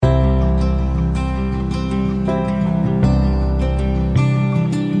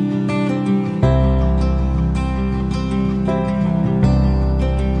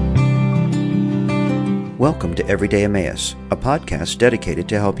Welcome to Everyday Emmaus, a podcast dedicated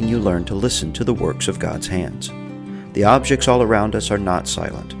to helping you learn to listen to the works of God's hands. The objects all around us are not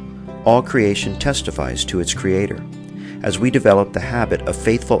silent. All creation testifies to its Creator. As we develop the habit of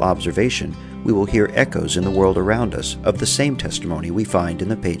faithful observation, we will hear echoes in the world around us of the same testimony we find in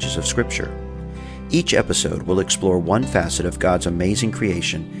the pages of Scripture. Each episode will explore one facet of God's amazing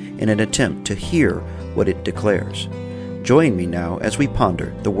creation in an attempt to hear what it declares. Join me now as we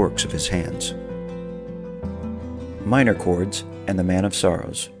ponder the works of His hands. Minor chords and the Man of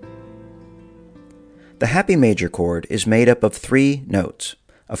Sorrows. The happy major chord is made up of 3 notes,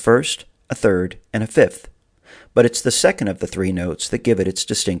 a first, a third, and a fifth. But it's the second of the 3 notes that give it its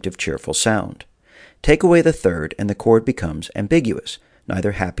distinctive cheerful sound. Take away the third and the chord becomes ambiguous,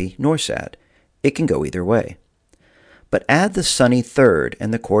 neither happy nor sad. It can go either way. But add the sunny third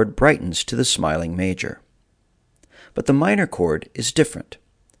and the chord brightens to the smiling major. But the minor chord is different.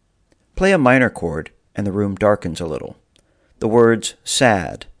 Play a minor chord and the room darkens a little. The words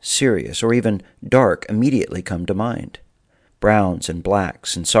sad, serious, or even dark immediately come to mind. Browns and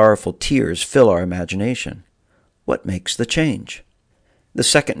blacks and sorrowful tears fill our imagination. What makes the change? The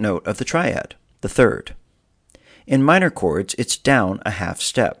second note of the triad, the third. In minor chords, it's down a half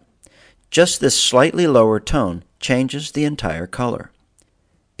step. Just this slightly lower tone changes the entire color.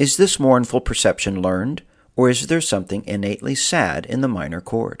 Is this mournful perception learned, or is there something innately sad in the minor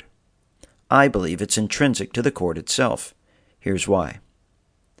chord? I believe it's intrinsic to the chord itself. Here's why.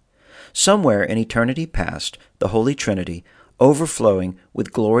 Somewhere in eternity past, the Holy Trinity, overflowing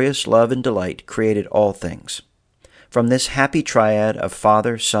with glorious love and delight, created all things. From this happy triad of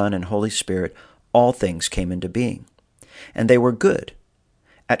Father, Son, and Holy Spirit, all things came into being. And they were good.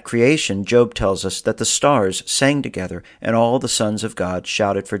 At creation, Job tells us that the stars sang together and all the sons of God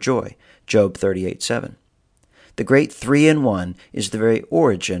shouted for joy. Job 38:7. The great 3-in-1 is the very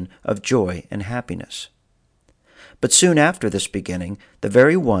origin of joy and happiness. But soon after this beginning, the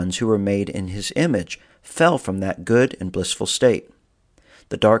very ones who were made in His image fell from that good and blissful state.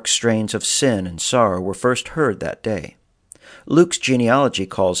 The dark strains of sin and sorrow were first heard that day. Luke's genealogy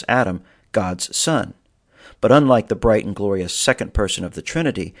calls Adam God's son. But unlike the bright and glorious second person of the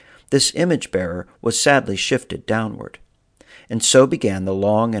Trinity, this image-bearer was sadly shifted downward. And so began the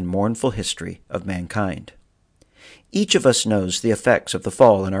long and mournful history of mankind. Each of us knows the effects of the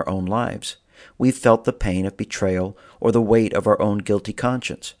fall in our own lives. We've felt the pain of betrayal or the weight of our own guilty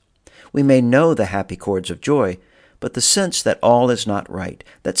conscience. We may know the happy chords of joy, but the sense that all is not right,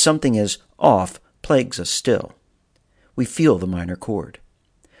 that something is off, plagues us still. We feel the minor chord.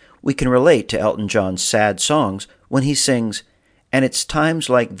 We can relate to Elton John's sad songs when he sings, "And it's times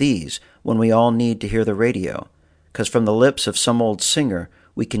like these when we all need to hear the radio, 'cause from the lips of some old singer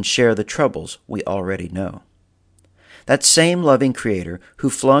we can share the troubles we already know." That same loving Creator who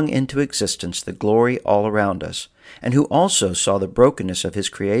flung into existence the glory all around us, and who also saw the brokenness of His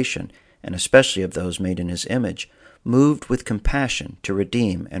creation, and especially of those made in His image, moved with compassion to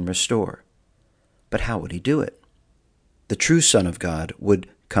redeem and restore. But how would He do it? The true Son of God would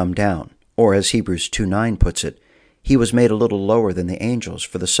come down, or as Hebrews 2:9 puts it, He was made a little lower than the angels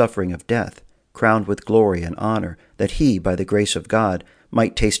for the suffering of death, crowned with glory and honor, that He, by the grace of God,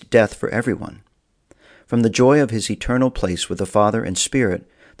 might taste death for everyone. From the joy of His eternal place with the Father and Spirit,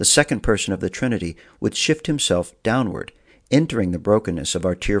 the second person of the Trinity would shift Himself downward, entering the brokenness of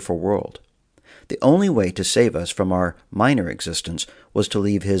our tearful world. The only way to save us from our minor existence was to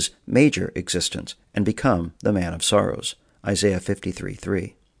leave His major existence and become the Man of Sorrows. Isaiah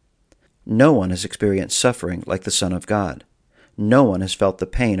 53:3. No one has experienced suffering like the Son of God. No one has felt the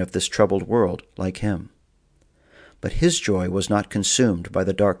pain of this troubled world like Him. But His joy was not consumed by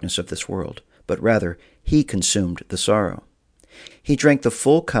the darkness of this world, but rather He consumed the sorrow. He drank the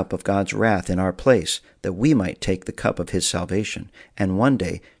full cup of God's wrath in our place, that we might take the cup of His salvation, and one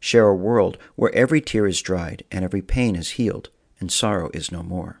day share a world where every tear is dried and every pain is healed, and sorrow is no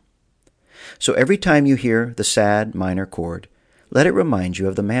more. So every time you hear the sad minor chord, let it remind you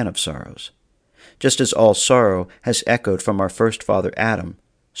of the Man of Sorrows. Just as all sorrow has echoed from our first father Adam,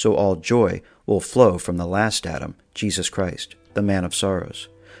 so all joy will flow from the last Adam, Jesus Christ, the Man of Sorrows,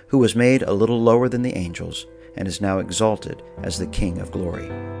 who was made a little lower than the angels and is now exalted as the King of Glory.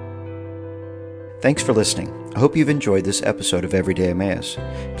 Thanks for listening. I hope you've enjoyed this episode of Everyday Emmaus.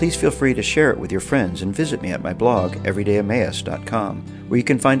 Please feel free to share it with your friends and visit me at my blog, everydayemmaus.com, where you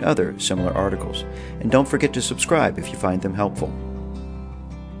can find other similar articles. And don't forget to subscribe if you find them helpful.